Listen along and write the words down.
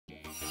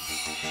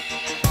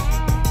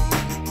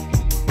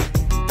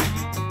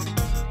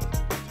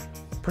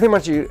Pretty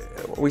much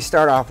we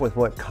start off with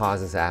what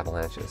causes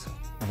avalanches.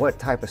 What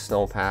type of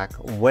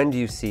snowpack, when do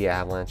you see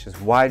avalanches,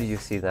 why do you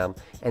see them,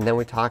 and then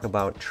we talk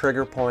about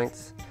trigger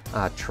points,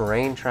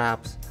 terrain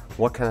traps,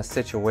 what kind of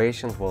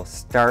situations will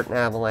start an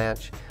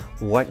avalanche,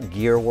 what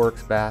gear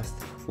works best,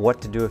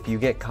 what to do if you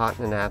get caught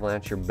in an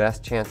avalanche, your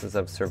best chances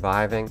of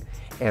surviving,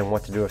 and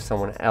what to do if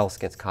someone else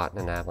gets caught in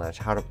an avalanche,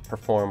 how to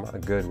perform a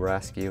good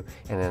rescue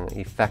and an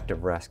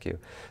effective rescue.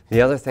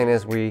 The other thing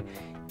is we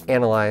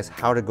analyze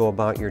how to go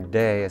about your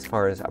day as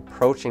far as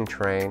approaching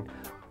terrain.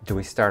 Do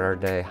we start our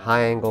day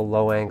high angle,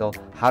 low angle?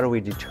 How do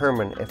we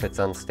determine if it's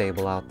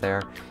unstable out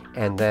there?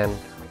 And then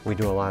we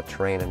do a lot of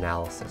terrain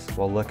analysis.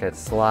 We'll look at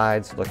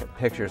slides, look at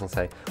pictures and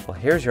say, well,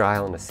 here's your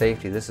island of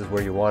safety. This is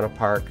where you want to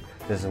park.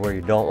 This is where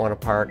you don't want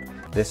to park.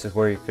 This is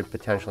where you could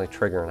potentially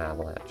trigger an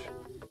avalanche.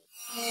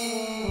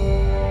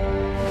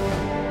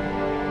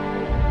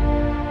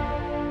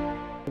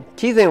 The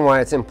key thing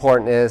why it's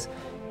important is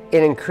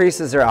it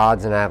increases their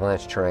odds in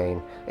avalanche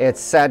terrain. It's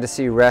sad to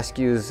see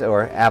rescues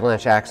or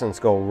avalanche accidents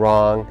go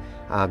wrong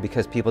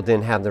because people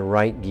didn't have the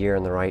right gear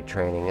and the right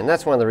training. And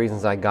that's one of the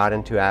reasons I got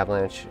into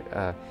avalanche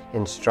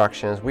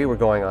instructions. We were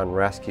going on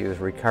rescues,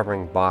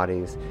 recovering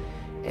bodies,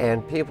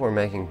 and people were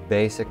making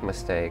basic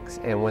mistakes.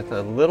 And with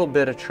a little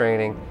bit of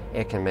training,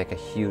 it can make a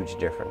huge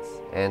difference.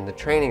 And the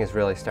training is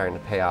really starting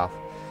to pay off.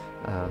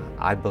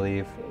 I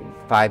believe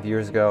 5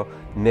 years ago,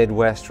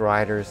 Midwest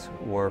riders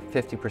were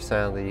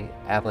 50% of the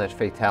avalanche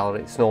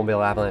fatalities,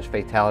 snowmobile avalanche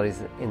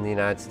fatalities in the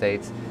United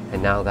States,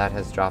 and now that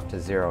has dropped to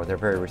 0. They're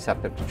very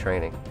receptive to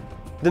training.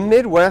 The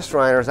Midwest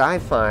riders, I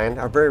find,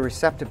 are very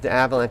receptive to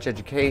avalanche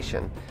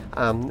education.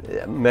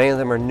 Many of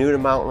them are new to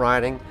mountain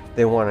riding.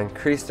 They want to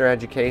increase their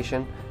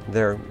education.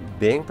 They're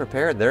being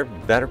prepared. They're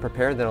better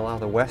prepared than a lot of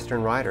the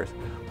Western riders.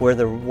 Where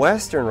the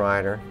Western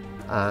rider,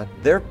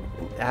 their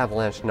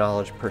avalanche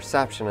knowledge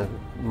perception is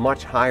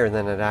much higher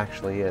than it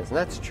actually is. And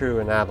that's true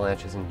in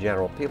avalanches in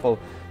general. People,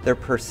 their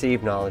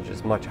perceived knowledge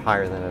is much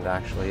higher than it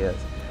actually is.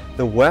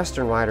 The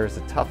Western rider is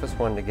the toughest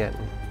one to get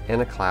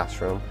in a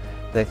classroom.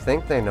 They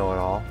think they know it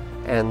all.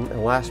 And in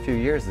the last few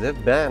years,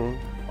 they've been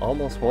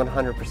almost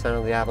 100%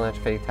 of the avalanche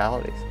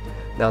fatalities.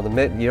 Now,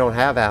 you don't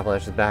have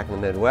avalanches back in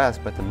the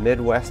Midwest, but the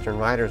Midwestern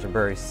riders are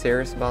very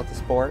serious about the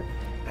sport,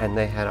 and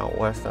they head out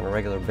west on a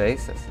regular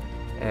basis.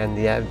 And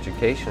the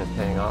education is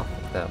paying off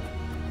with them.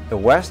 The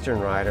Western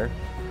rider,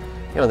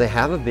 they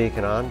have a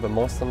beacon on, but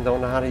most of them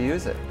don't know how to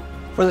use it.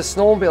 For the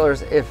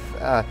snowmobilers, if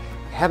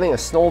having a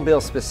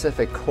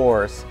snowmobile-specific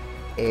course,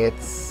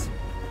 it's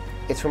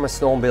from a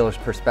snowmobiler's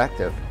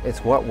perspective.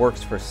 It's what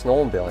works for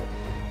snowmobiling.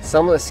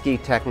 Some of the ski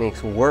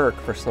techniques work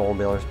for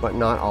snowmobilers, but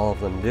not all of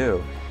them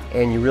do.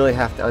 And you really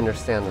have to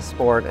understand the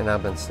sport, and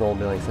I've been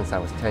snowmobiling since I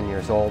was 10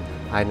 years old.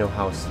 I know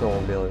how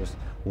snowmobilers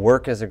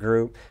work as a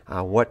group,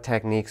 what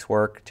techniques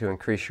work to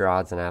increase your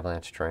odds in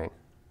avalanche terrain.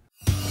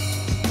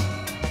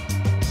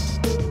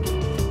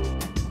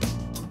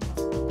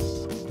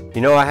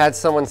 I had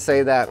someone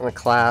say that in a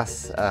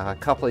class a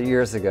couple of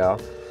years ago.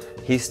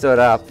 He stood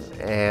up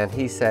and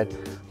he said,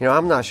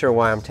 I'm not sure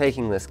why I'm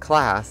taking this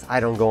class. I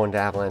don't go into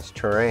avalanche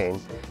terrain.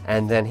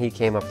 And then he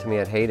came up to me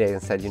at Heyday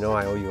and said,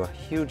 I owe you a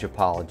huge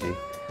apology.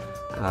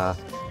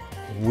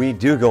 We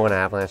do go in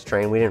avalanche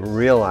terrain. We didn't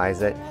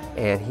realize it.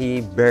 And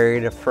he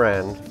buried a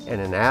friend in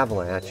an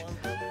avalanche,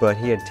 but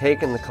he had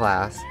taken the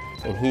class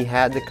and he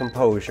had the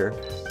composure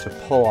to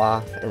pull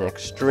off an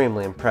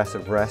extremely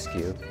impressive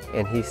rescue,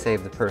 and he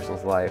saved the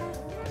person's life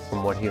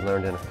from what he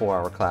learned in a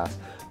 4-hour class.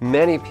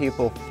 Many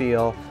people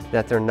feel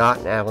that they're not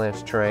in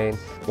avalanche terrain.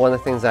 One of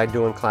the things I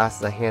do in class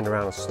is I hand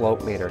around a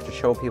slope meter to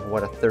show people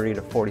what a 30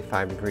 to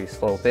 45 degree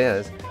slope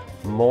is.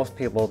 Most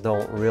people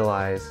don't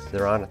realize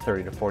they're on a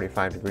 30 to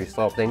 45 degree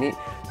slope.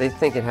 They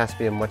think it has to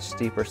be a much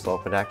steeper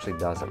slope. It actually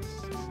doesn't.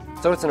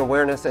 So it's an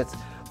awareness.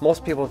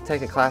 Most people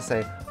take a class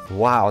and say,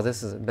 wow,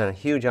 this has been a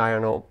huge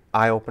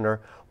eye-opener.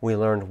 We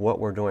learned what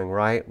we're doing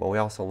right, but we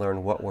also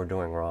learned what we're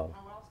doing wrong.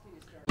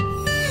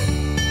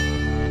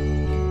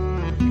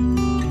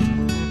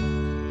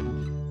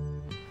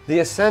 The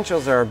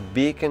essentials are a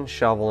beacon,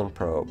 shovel, and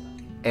probe,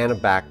 and a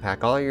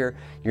backpack. All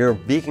your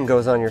beacon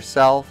goes on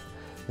yourself,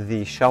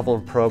 the shovel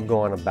and probe go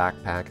on a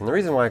backpack. And the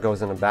reason why it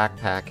goes in a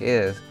backpack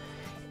is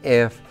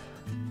if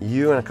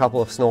you and a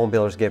couple of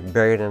snowmobilers get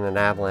buried in an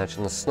avalanche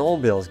and the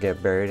snowmobiles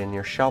get buried and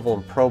your shovel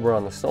and probe are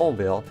on the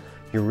snowmobile,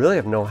 you really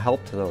have no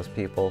help to those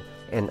people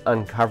in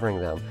uncovering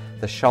them.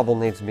 The shovel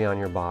needs to be on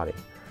your body.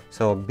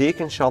 So a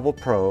beacon, shovel,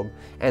 probe,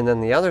 and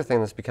then the other thing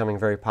that's becoming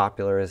very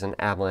popular is an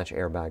avalanche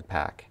airbag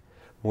pack,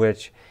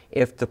 which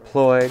if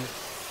deployed,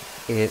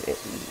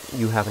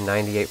 you have a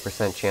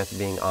 98% chance of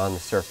being on the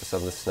surface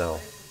of the snow.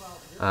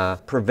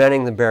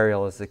 Preventing the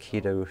burial is the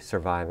key to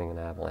surviving an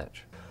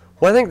avalanche.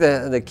 Well, I think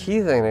the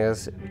key thing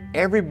is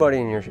everybody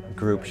in your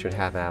group should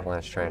have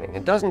avalanche training.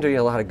 It doesn't do you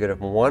a lot of good if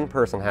one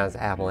person has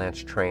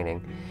avalanche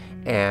training,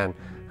 and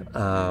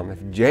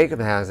if Jacob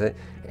has it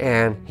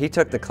and he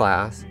took the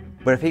class,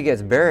 but if he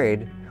gets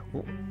buried,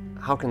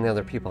 how can the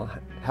other people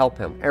help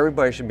him?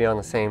 Everybody should be on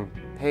the same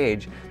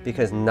page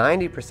because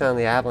 90% of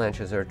the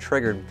avalanches are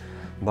triggered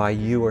by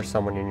you or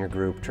someone in your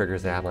group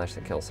triggers the avalanche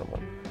that kills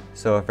someone.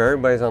 So if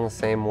everybody's on the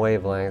same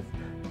wavelength,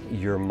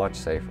 you're much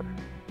safer.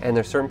 And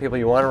there's certain people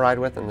you want to ride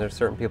with, and there's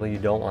certain people you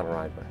don't want to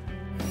ride with.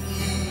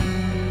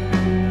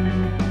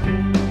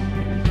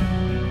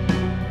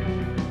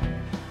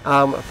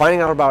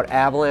 Finding out about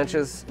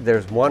avalanches,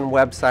 there's one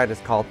website,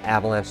 it's called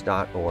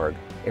avalanche.org.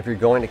 If you're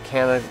going to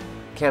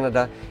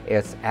Canada,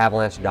 it's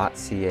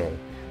avalanche.ca.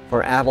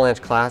 For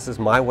avalanche classes,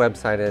 my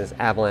website is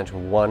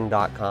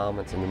avalanche1.com,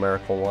 it's a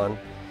numerical 1.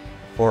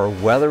 For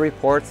weather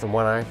reports, the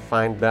one I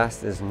find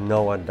best is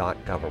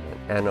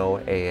noaa.government,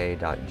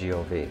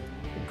 noaa.gov.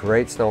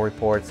 Great snow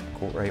reports,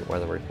 great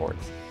weather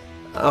reports.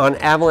 On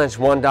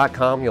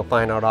avalanche1.com, you'll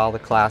find out all the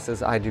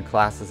classes. I do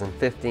classes in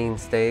 15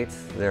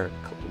 states.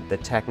 The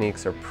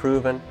techniques are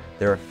proven,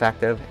 they're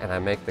effective, and I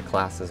make the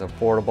classes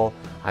affordable.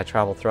 I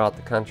travel throughout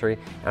the country,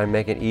 and I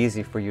make it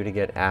easy for you to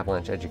get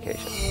avalanche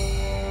education.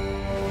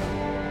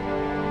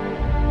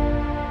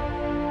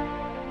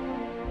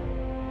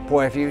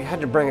 Boy, if you had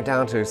to bring it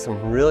down to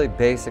some really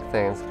basic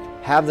things,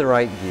 have the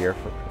right gear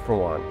for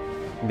one.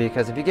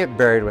 Because if you get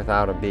buried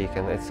without a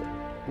beacon, it's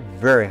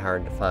very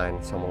hard to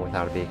find someone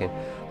without a beacon.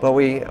 But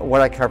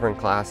what I cover in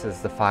class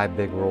is the 5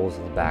 big rules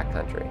of the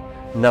backcountry.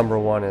 Number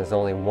 1 is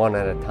only one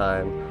at a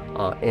time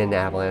in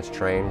avalanche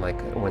terrain. Like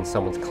when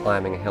someone's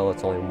climbing a hill,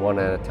 it's only one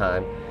at a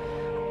time.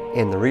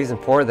 And the reason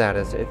for that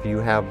is if you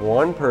have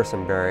one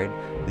person buried,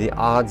 the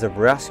odds of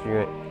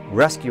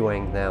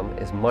rescuing them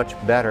is much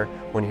better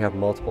when you have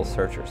multiple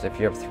searchers. If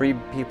you have 3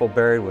 people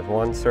buried with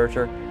one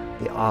searcher,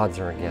 the odds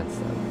are against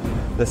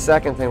them. The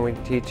second thing we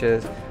teach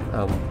is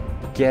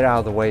get out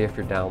of the way if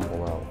you're down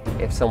below.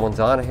 If someone's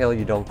on a hill,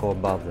 you don't go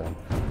above them.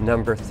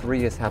 Number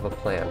 3 is have a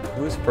plan.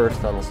 Who's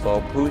first on the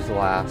slope, who's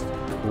last,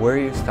 where are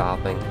you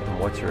stopping, and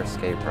what's your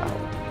escape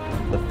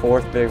route? The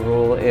 4th big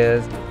rule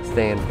is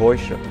stay in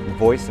voice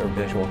or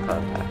visual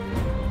contact.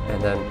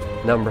 And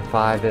then number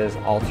 5 is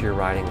alter your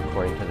riding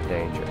according to the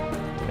danger.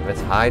 If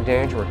it's high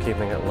danger, we're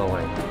keeping it low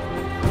angle.